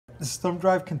this thumb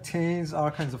drive contains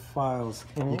all kinds of files.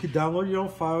 You can download your own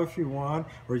file if you want,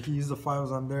 or you can use the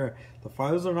files on there. The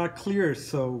files are not clear,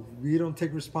 so we don't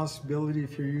take responsibility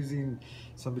if you're using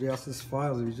somebody else's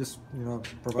files. We just, you know,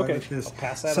 provide with this. I'll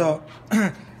pass that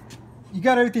on. You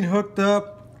got everything hooked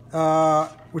up.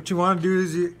 What you want to do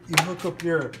is you hook up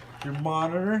your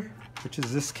monitor, which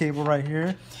is this cable right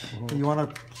here. You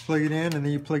want to plug it in, and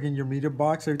then you plug in your media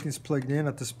box. Everything's plugged in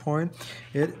at this point.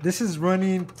 This is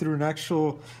running through an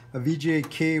actual VGA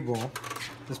cable,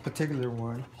 this particular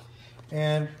one.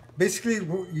 And basically,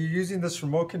 you're using this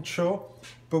remote control,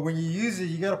 but when you use it,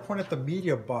 you got to point at the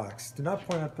media box. Do not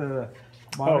point at the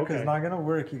monitor, because it's not going to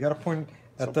work. You got to point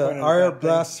at the IR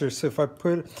blaster. So if I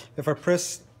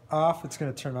press off, it's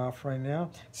going to turn off right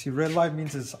now. See, red light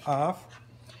means it's off.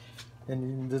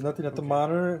 And there's nothing at the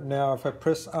monitor. Now, if I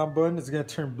press on button, it's going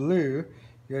to turn blue.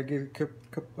 You got to give it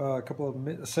a couple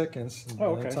of seconds.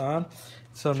 And it's on.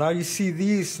 So now you see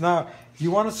these. Now,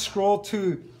 you want to scroll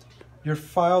to your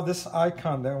file, this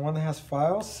icon, that one that has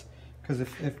files. Because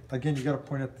if again, you got to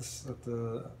point at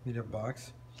the media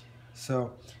box.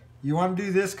 So you want to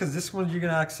do this because this one you're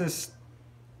going to access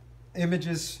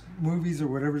images, movies, or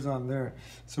whatever's on there.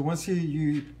 So once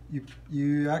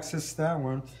you access that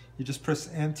one, you just press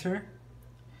enter,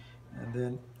 and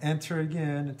then enter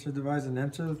again, enter device, and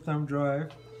enter the thumb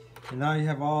drive. And now you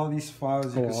have all these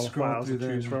files. You can scroll through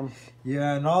them.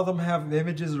 Yeah, and all of them have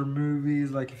images or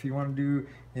movies. Like if you want to do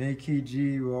an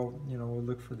AKG, well, you know, we'll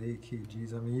look for the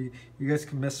AKGs. I mean, you guys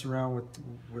can mess around with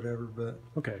whatever, but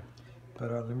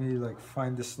But let me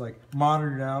find this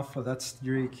monitored alpha. That's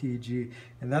your AKG,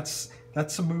 and that's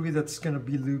a movie that's gonna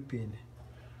be looping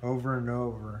over and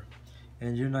over,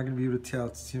 and you're not gonna be able to tell.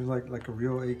 It seems like a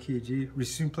real AKG.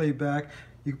 Resume playback.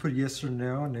 You can put yes or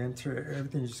no and enter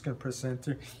everything. You're just gonna press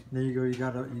enter. And there you go. You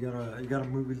got a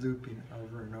movie looping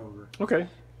over and over. Okay.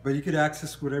 But you could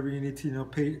access whatever you need to. You know,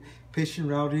 patient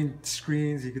routing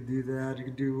screens. You could do that. You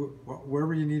could do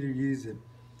wherever you need to use it.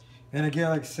 And again,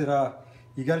 like I said,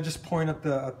 you got to just point at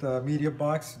the media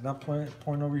box, not point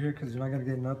over here, because you're not going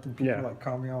to get nothing. People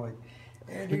call me all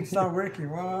hey, dude, it's not working.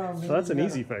 Wow. So that's an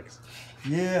easy fix.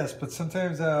 Yes, but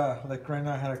sometimes, like right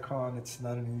now I had a call and it's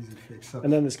not an easy fix. So,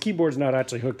 and then this keyboard's not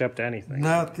actually hooked up to anything.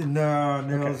 Nothing, no,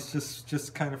 it's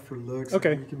just kind of for looks.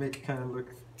 Okay. You can make it kind of look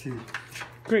too.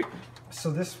 Great. So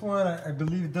this one, I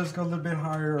believe it does go a little bit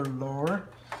higher or lower.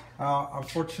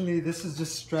 Unfortunately, this is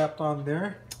just strapped on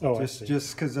there.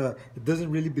 Just because it doesn't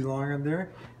really belong on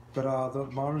there. But the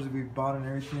monitors that we bought and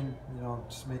everything, you know,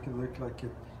 just make it look like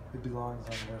it belongs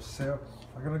on there. So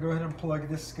I'm going to go ahead and plug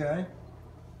this guy.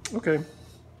 Okay.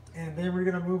 And then we're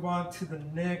going to move on to the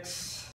next